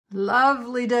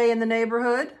Lovely day in the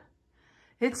neighborhood.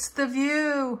 It's the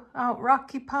view out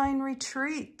Rocky Pine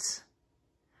Retreat.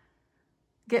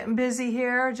 Getting busy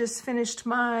here. Just finished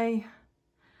my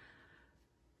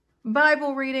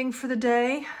Bible reading for the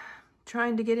day.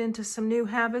 Trying to get into some new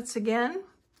habits again.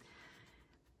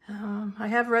 I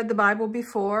have read the Bible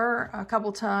before a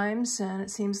couple times, and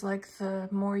it seems like the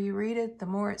more you read it, the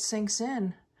more it sinks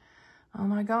in. Oh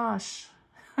my gosh.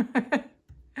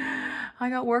 I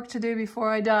got work to do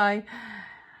before I die.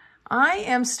 I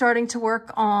am starting to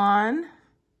work on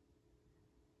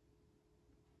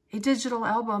a digital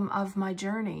album of my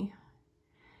journey,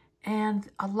 and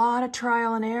a lot of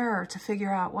trial and error to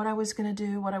figure out what I was going to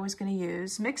do, what I was going to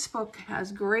use. Mixbook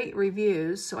has great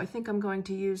reviews, so I think I'm going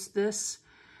to use this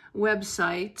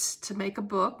website to make a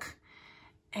book.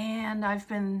 And I've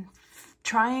been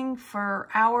trying for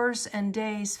hours and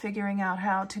days figuring out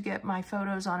how to get my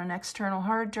photos on an external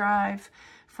hard drive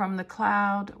from the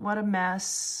cloud. What a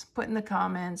mess. Put in the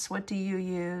comments, what do you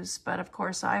use? But of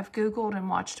course, I've Googled and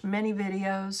watched many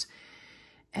videos.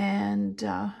 And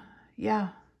yeah,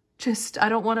 just I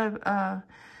don't want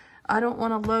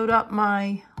to load up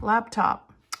my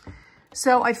laptop.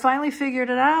 So I finally figured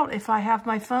it out. If I have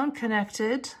my phone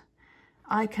connected,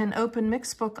 I can open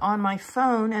Mixbook on my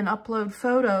phone and upload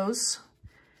photos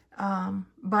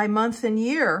by month and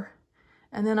year.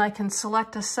 And then I can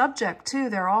select a subject too.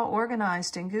 They're all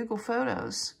organized in Google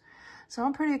Photos. So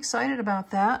I'm pretty excited about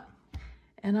that.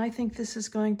 And I think this is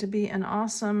going to be an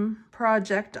awesome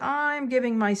project. I'm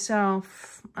giving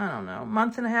myself, I don't know, a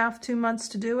month and a half, 2 months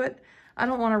to do it. I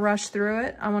don't want to rush through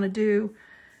it. I want to do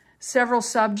several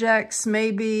subjects,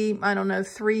 maybe, I don't know,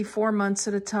 3-4 months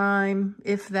at a time,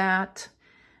 if that,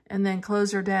 and then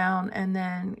close her down and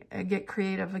then get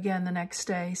creative again the next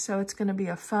day. So it's going to be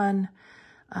a fun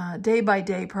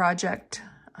day-by-day project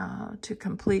to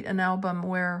complete an album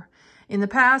where in the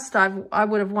past I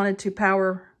would have wanted to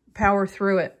power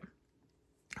through it,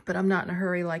 but I'm not in a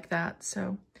hurry like that.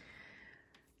 So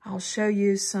I'll show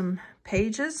you some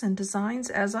pages and designs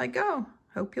as I go.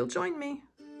 Hope you'll join me.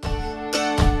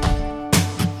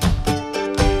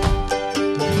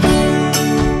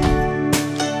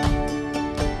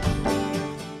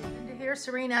 Here,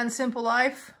 Serena and Simple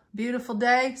Life. Beautiful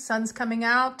day, sun's coming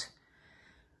out.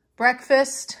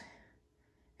 Breakfast,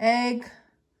 egg,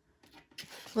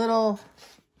 little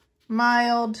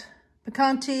mild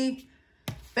picante,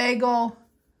 bagel,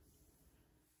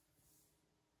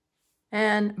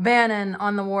 and Bannon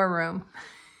on the war room.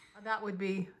 That would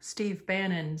be Steve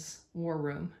Bannon's war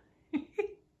room.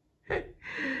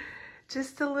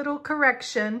 Just a little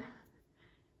correction.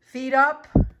 Feet up.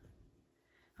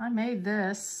 I made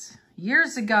this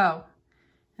years ago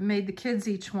and made the kids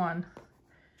each one.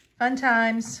 Fun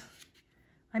times.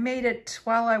 I made it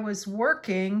while I was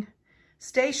working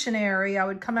stationary. I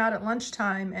would come out at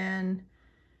lunchtime, and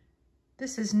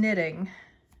this is knitting.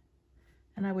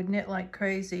 And I would knit like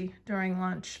crazy during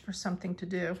lunch for something to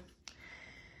do.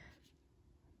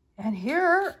 And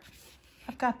here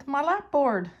I've got my lap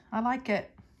board. I like it.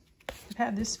 I've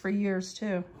had this for years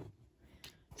too.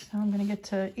 So I'm gonna get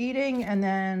to eating and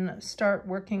then start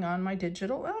working on my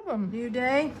digital album. New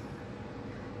day,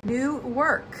 new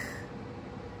work.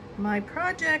 My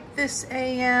project this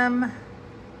AM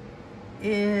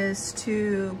is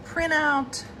to print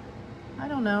out, I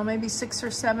don't know, maybe 6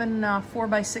 or 7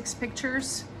 4x6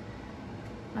 pictures.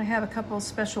 I have a couple of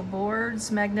special boards,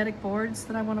 magnetic boards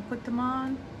that I want to put them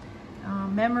on.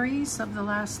 Memories of the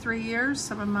last 3 years,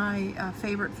 some of my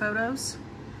favorite photos.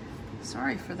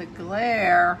 Sorry for the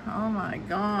glare. Oh my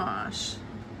gosh.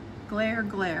 Glare,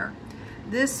 glare.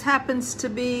 This happens to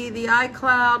be the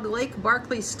iCloud Lake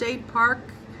Barkley State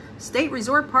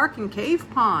Resort Park and Cave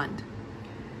Pond.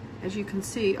 As you can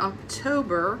see,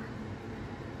 October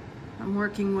I'm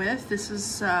working with. This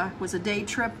is was a day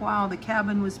trip while the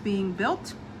cabin was being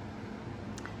built.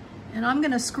 And I'm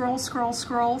gonna scroll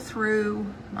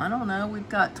through, I don't know, we've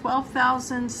got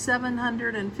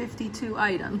 12,752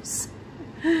 items.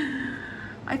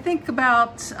 I think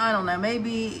about, I don't know,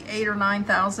 maybe 8,000 or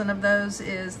 9,000 of those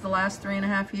is the last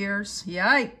 3.5 years.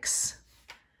 Yikes.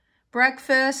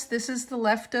 Breakfast, this is the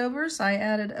leftovers. I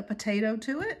added a potato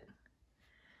to it.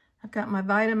 I've got my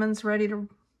vitamins ready to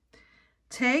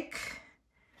take.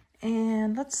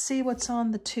 And let's see what's on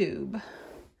the tube.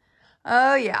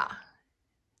 Oh yeah.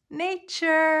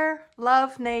 Nature.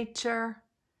 Love nature.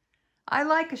 I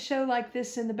like a show like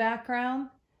this in the background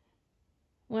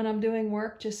when I'm doing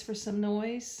work, just for some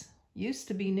noise. Used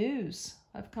to be news.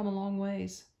 I've come a long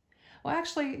ways. Well,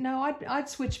 actually, no, I'd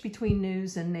switch between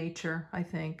news and nature, I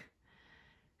think.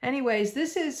 Anyways,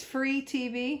 this is free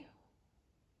TV.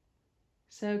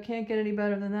 So can't get any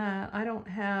better than that. I don't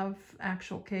have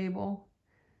actual cable.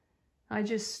 I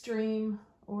just stream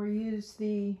or use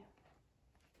the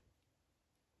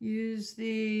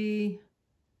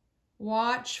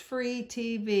Watch Free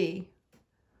TV.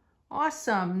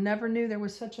 Awesome. Never knew there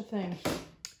was such a thing.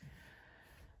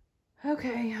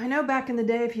 Okay, I know back in the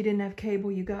day if you didn't have cable,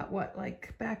 you got what,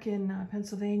 like back in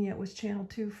Pennsylvania, it was channel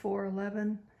 2, 4,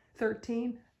 11,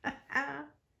 13.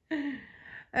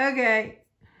 Okay,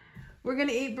 we're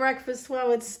gonna eat breakfast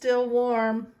while it's still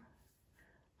warm.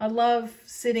 I love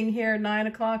sitting here at 9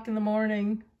 o'clock in the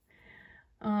morning.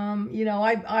 You know,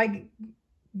 I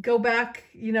go back,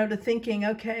 you know, to thinking,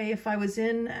 okay, if I was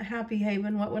in Happy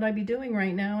Haven, what would I be doing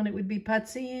right now? And it would be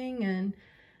putsying and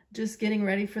just getting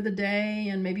ready for the day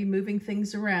and maybe moving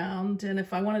things around. And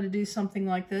if I wanted to do something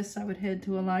like this, I would head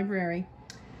to a library.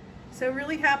 So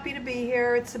really happy to be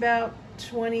here. It's about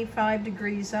 25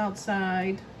 degrees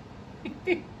outside,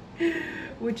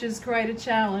 which is quite a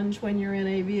challenge when you're in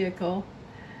a vehicle.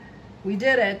 We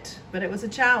did it, but it was a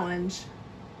challenge.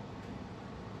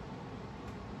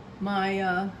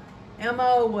 My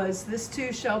MO was this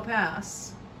too shall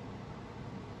pass.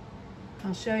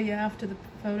 I'll show you after the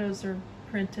photos are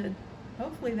printed.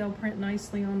 Hopefully they'll print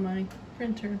nicely on my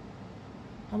printer.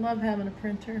 I love having a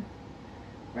printer.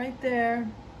 Right there,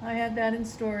 I had that in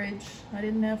storage. I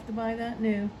didn't have to buy that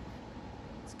new.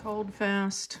 It's cold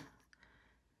fast.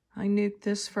 I nuked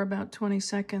this for about 20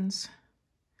 seconds.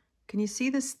 Can you see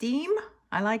the steam?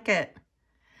 I like it.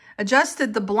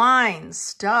 Adjusted the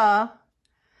blinds, duh.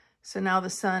 So now the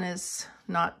sun is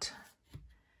not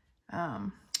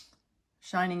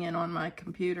shining in on my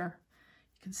computer.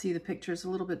 You can see the pictures a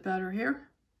little bit better here.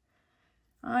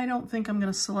 I don't think I'm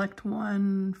going to select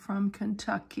one from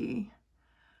Kentucky.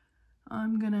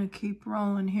 I'm going to keep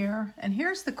rolling here. And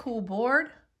here's the cool board.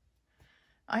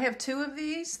 I have 2 of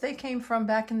these. They came from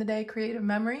back in the day, Creative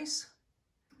Memories.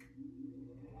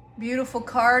 Beautiful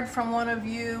card from one of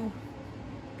you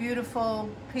beautiful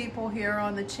people here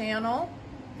on the channel.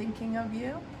 Thinking of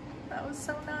you. That was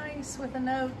so nice, with a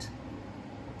note.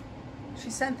 She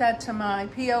sent that to my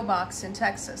P.O. box in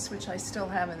Texas, which I still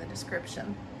have in the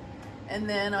description. And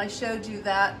then I showed you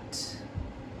that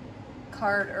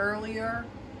card earlier.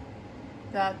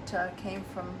 That came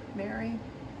from Mary.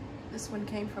 This one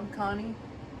came from Connie.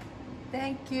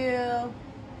 Thank you.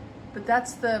 But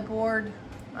that's the board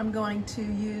I'm going to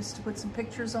use to put some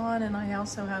pictures on, and I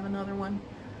also have another one,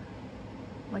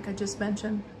 like I just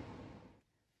mentioned.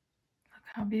 Look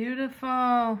how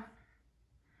beautiful.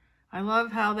 I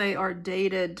love how they are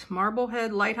dated.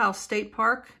 Marblehead Lighthouse State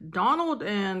Park, Donald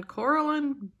and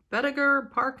Coraline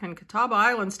Bettiger Park, and Catawba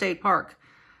Island State Park.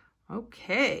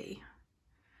 Okay.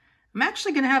 I'm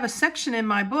actually going to have a section in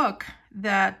my book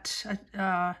that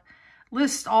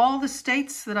lists all the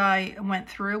states that I went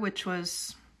through, which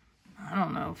was, I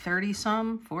don't know,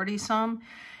 30-some, 40-some,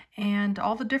 and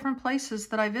all the different places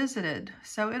that I visited.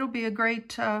 So it'll be a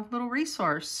great little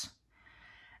resource.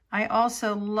 I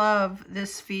also love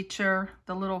this feature,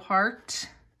 the little heart,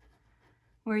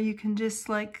 where you can just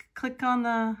like click on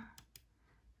the,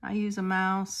 I use a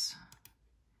mouse.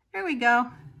 There we go.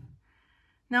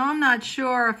 Now I'm not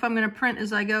sure if I'm going to print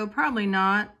as I go, probably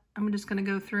not. I'm just going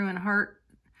to go through and heart.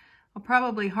 I'll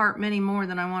probably heart many more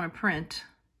than I want to print.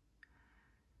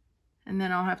 And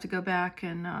then I'll have to go back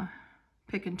and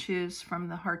pick and choose from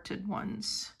the hearted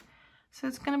ones. So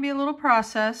it's going to be a little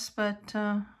process, but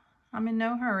I'm in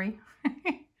no hurry.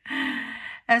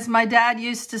 As my dad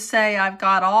used to say, I've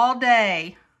got all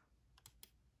day.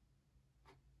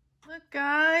 Look,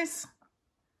 guys.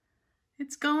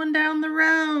 It's going down the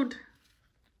road.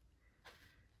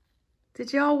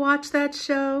 Did y'all watch that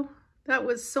show? That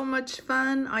was so much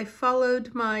fun. I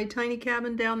followed my tiny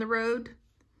cabin down the road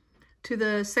to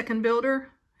the second builder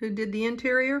who did the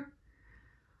interior.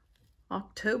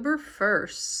 October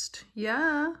 1st.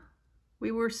 Yeah.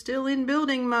 We were still in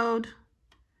building mode.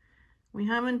 We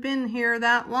haven't been here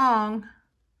that long.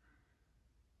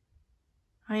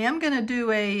 I am going to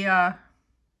do a,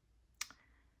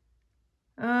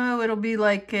 it'll be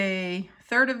like a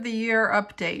third of the year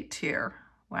update here.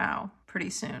 Wow, pretty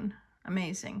soon.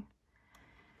 Amazing.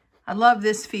 I love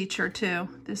this feature too.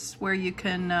 This is where you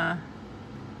can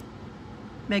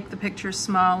make the pictures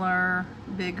smaller,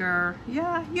 bigger.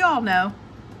 Yeah, you all know.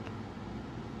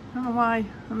 I don't know why.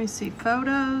 Let me see.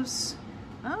 Photos.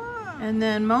 Ah. And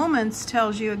then moments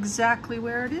tells you exactly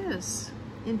where it is.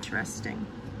 Interesting.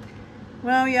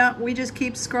 Well, yeah, we just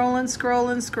keep scrolling,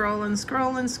 scrolling, scrolling,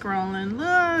 scrolling, scrolling.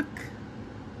 Look.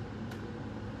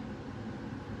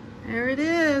 There it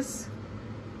is.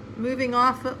 Moving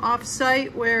off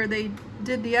site where they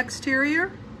did the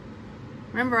exterior.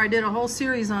 Remember, I did a whole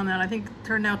series on that. I think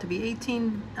turned out to be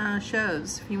 18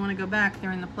 shows. If you want to go back,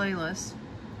 they're in the playlist.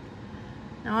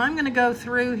 Now I'm going to go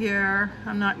through here.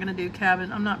 I'm not going to do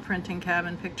cabin. I'm not printing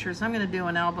cabin pictures. I'm going to do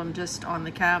an album just on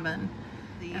the cabin.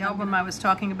 The album I was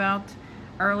talking about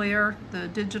earlier, the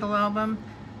digital album.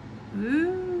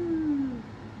 Ooh.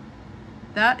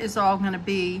 That is all going to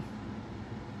be,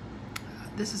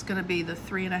 this is going to be the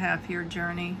 3.5-year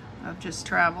journey of just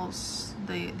travels,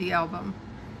 the album.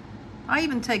 I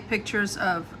even take pictures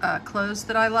of clothes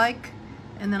that I like,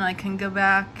 and then I can go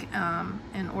back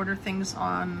and order things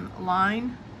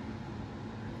online.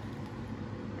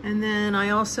 And then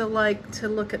I also like to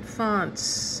look at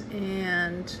fonts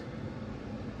and,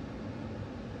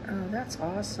 oh, that's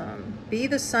awesome. Be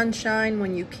the sunshine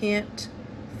when you can't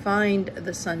find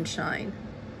the sunshine.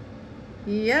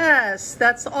 Yes,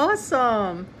 that's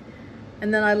awesome.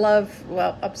 And then I love,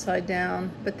 well, upside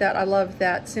down, but that I love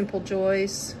that Simple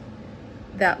Joys,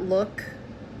 that look.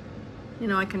 You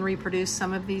know, I can reproduce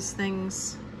some of these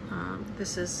things.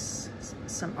 This is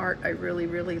some art I really,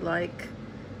 really like.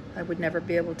 I would never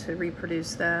be able to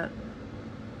reproduce that.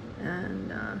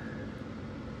 And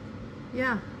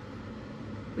yeah,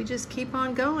 we just keep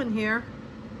on going here.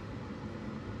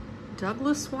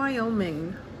 Douglas,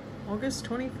 Wyoming, August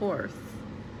 24th.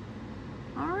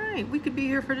 All right, we could be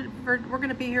here we're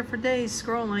gonna be here for days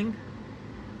scrolling.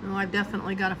 Oh, I've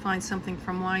definitely got to find something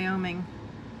from Wyoming.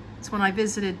 It's when I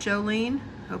visited Jolene.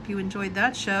 Hope you enjoyed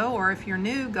that show, or if you're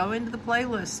new, go into the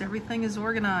playlist. Everything is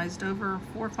organized, over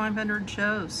 400 or 500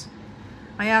 shows.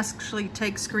 I actually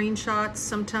take screenshots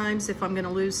sometimes if I'm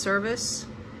gonna lose service.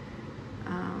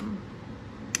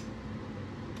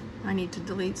 I need to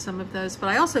delete some of those, but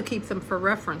I also keep them for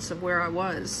reference of where I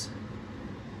was.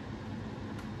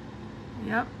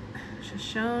 Yep,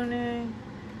 Shoshone.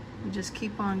 We just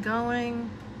keep on going.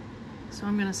 So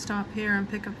I'm gonna stop here and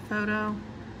pick up a photo.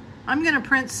 I'm gonna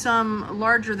print some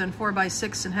larger than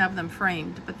 4x6 and have them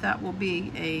framed, but that will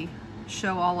be a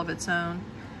show all of its own.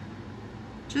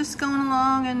 Just going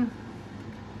along and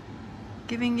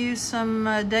giving you some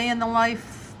day in the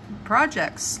life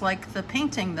projects, like the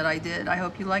painting that I did. I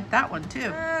hope you like that one too.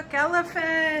 Look,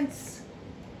 elephants!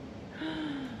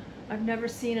 I've never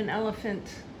seen an elephant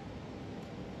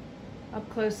up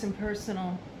close and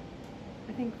personal.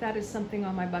 I think that is something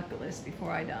on my bucket list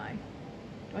before I die.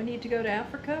 Do I need to go to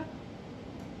Africa?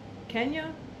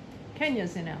 Kenya?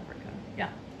 Kenya's in Africa,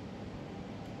 yeah.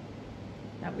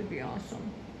 That would be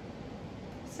awesome.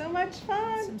 So much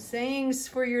fun. Some sayings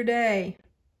for your day.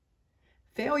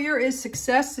 Failure is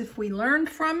success if we learn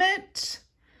from it.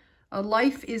 A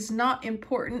life is not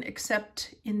important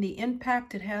except in the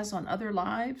impact it has on other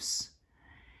lives.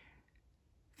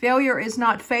 Failure is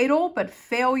not fatal, but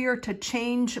failure to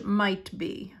change might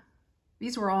be.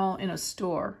 These were all in a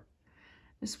store.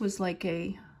 This was like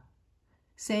a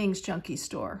sayings junkie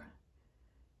store.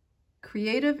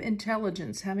 Creative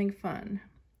intelligence, having fun.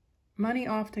 Money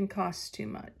often costs too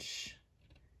much.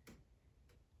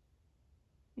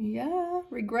 Yeah,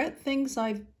 regret things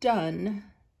I've done.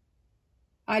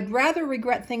 I'd rather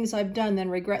regret things I've done than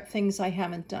regret things I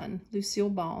haven't done. Lucille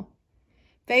Ball.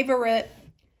 Favorite.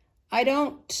 I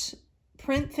don't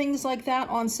print things like that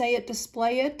on Say It,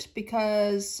 Display It,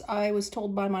 because I was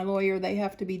told by my lawyer they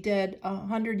have to be dead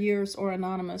 100 years or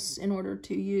anonymous in order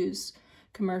to use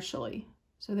commercially.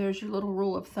 So there's your little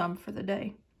rule of thumb for the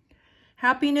day.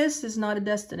 Happiness is not a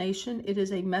destination. It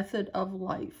is a method of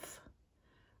life.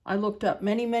 I looked up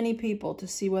many, many people to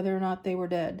see whether or not they were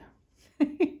dead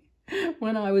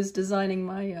when I was designing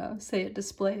my Say It,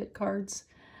 Display It cards.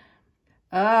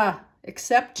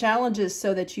 Accept challenges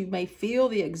so that you may feel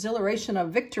the exhilaration of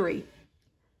victory.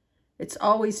 It's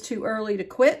always too early to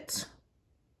quit.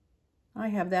 I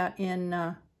have that in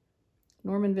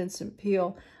Norman Vincent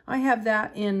Peale. I have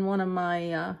that in one of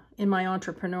my, in my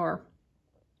Entrepreneur.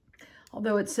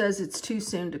 Although it says it's too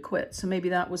soon to quit. So maybe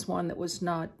that was one that was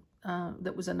not,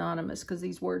 that was anonymous, because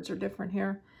these words are different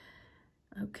here.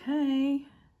 Okay.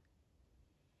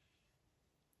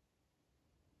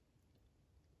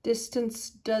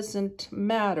 Distance doesn't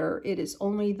matter. It is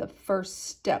only the first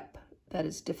step that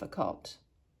is difficult.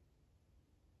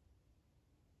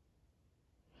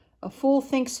 A fool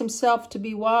thinks himself to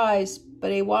be wise, but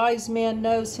a wise man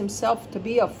knows himself to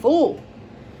be a fool.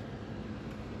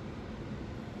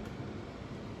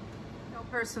 The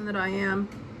person that I am.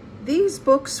 These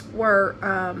books were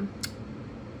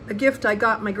a gift I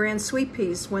got my Grand Sweet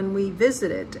Peas when we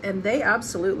visited, and they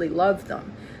absolutely loved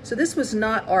them. So this was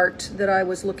not art that I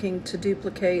was looking to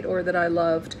duplicate or that I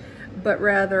loved, but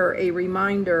rather a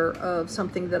reminder of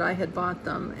something that I had bought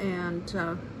them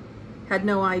and had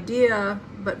no idea,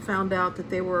 but found out that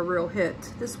they were a real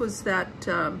hit. This was that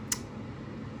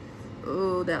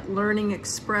Oh, that Learning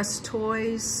Express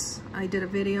toys I did a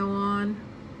video on.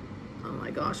 Oh my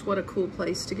gosh, what a cool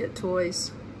place to get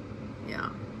toys. Yeah,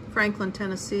 Franklin,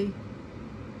 Tennessee.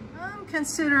 I'm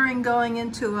considering going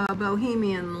into a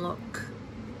bohemian look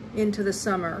into the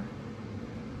summer.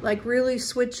 Like really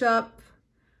switch up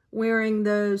wearing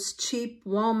those cheap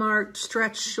Walmart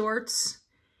stretch shorts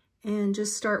and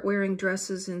just start wearing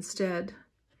dresses instead.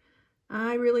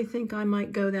 I really think I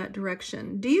might go that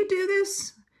direction. Do you do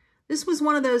this? This was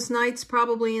one of those nights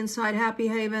probably inside Happy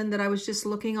Haven that I was just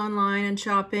looking online and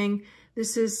shopping.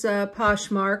 This is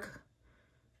Poshmark.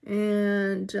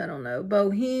 And I don't know,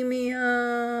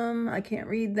 Bohemian, I can't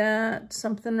read that,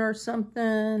 something or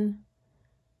something.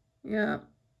 Yeah.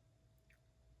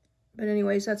 But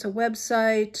anyways, that's a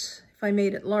website. If I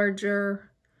made it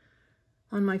larger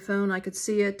on my phone, I could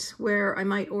see it, where I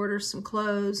might order some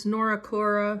clothes. Nora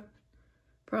Cora,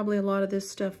 probably a lot of this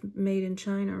stuff made in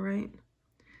China, right?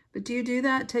 But do you do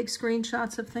that? Take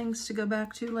screenshots of things to go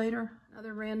back to later?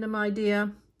 Another random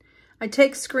idea. I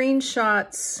take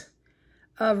screenshots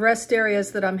of rest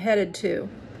areas that I'm headed to.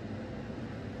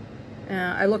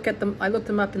 I look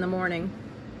them up in the morning.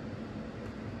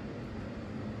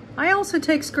 I also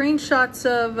take screenshots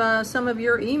of some of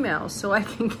your emails so I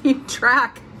can keep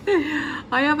track.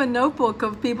 I have a notebook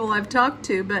of people I've talked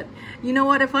to, but you know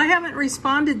what? If I haven't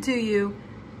responded to you,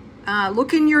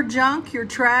 look in your junk, your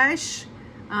trash,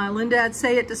 Linda at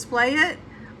Say It, Display It,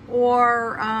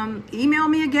 or email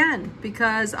me again,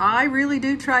 because I really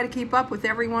do try to keep up with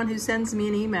everyone who sends me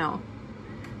an email.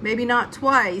 Maybe not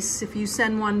twice if you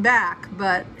send one back,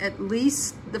 but at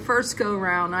least the first go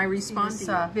round I respond to you.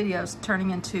 This video's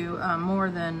turning into more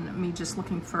than me just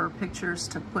looking for pictures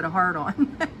to put a heart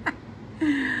on.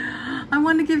 I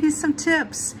wanted to give you some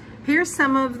tips. Here's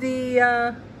some of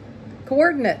the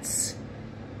coordinates.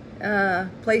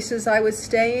 Places I was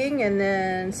staying, and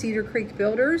then Cedar Creek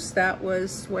Builders, that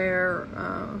was where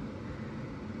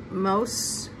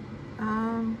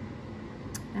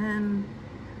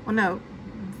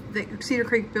the Cedar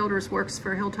Creek Builders works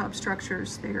for Hilltop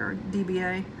Structures. They are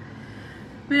DBA.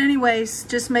 But anyways,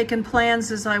 just making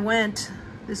plans as I went.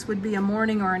 This would be a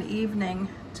morning or an evening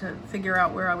to figure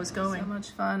out where I was going. So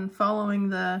much fun following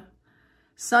the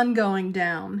sun going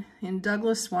down in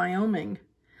Douglas, Wyoming.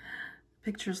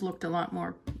 Pictures looked a lot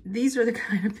more, these are the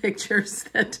kind of pictures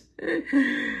that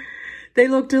they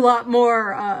looked a lot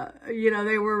more, you know,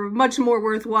 they were much more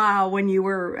worthwhile when you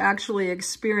were actually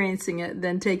experiencing it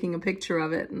than taking a picture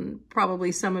of it. And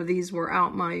probably some of these were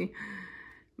out my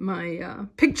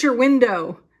picture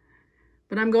window,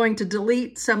 but I'm going to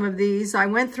delete some of these. I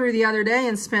went through the other day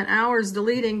and spent hours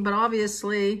deleting, but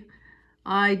obviously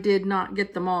I did not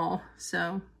get them all.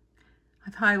 So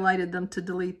I've highlighted them to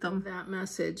delete them. That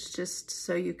message, just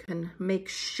so you can make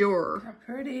sure. How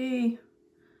pretty.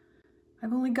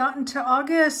 I've only gotten to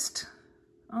August.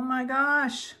 Oh my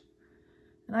gosh.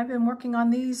 And I've been working on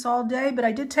these all day, but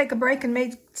I did take a break and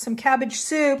made some cabbage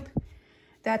soup.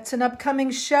 That's an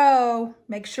upcoming show.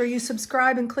 Make sure you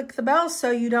subscribe and click the bell so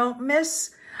you don't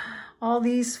miss all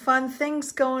these fun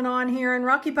things going on here in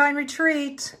Rocky Pine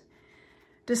Retreat.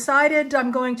 Decided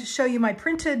I'm going to show you my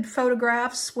printed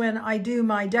photographs when I do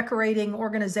my decorating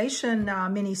organization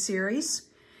mini-series.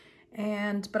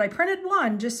 But I printed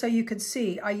one just so you could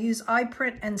see. I use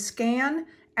iPrint and Scan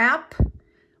app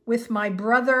with my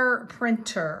Brother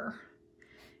printer.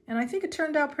 And I think it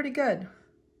turned out pretty good.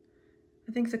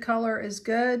 I think the color is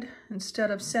good instead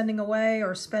of sending away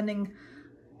or spending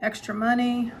extra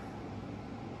money.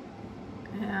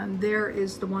 And there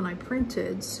is the one I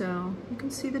printed, so you can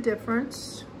see the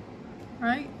difference,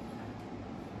 right?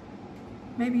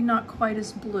 Maybe not quite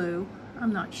as blue,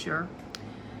 I'm not sure.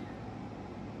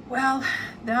 Well,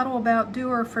 that'll about do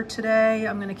her for today.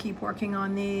 I'm gonna keep working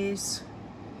on these.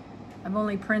 I've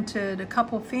only printed a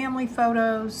couple family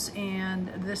photos and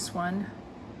this one,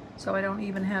 so I don't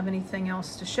even have anything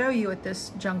else to show you at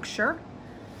this juncture.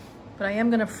 But I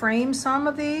am gonna frame some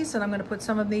of these, and I'm gonna put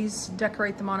some of these,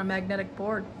 decorate them on a magnetic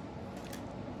board.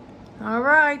 All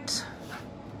right.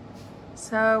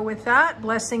 So with that,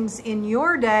 blessings in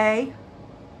your day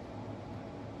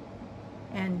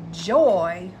and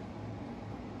joy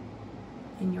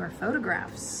in your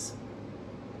photographs.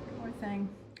 One more thing.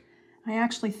 I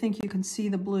actually think you can see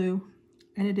the blue,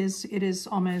 and it is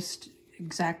almost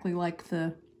exactly like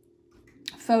the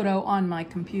photo on my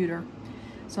computer.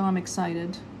 So I'm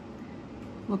excited.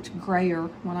 Looked grayer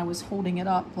when I was holding it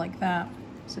up like that.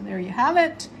 So there you have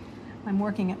it. I'm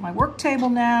working at my work table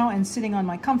now and sitting on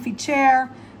my comfy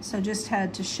chair. So just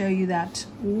had to show you that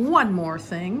one more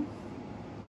thing.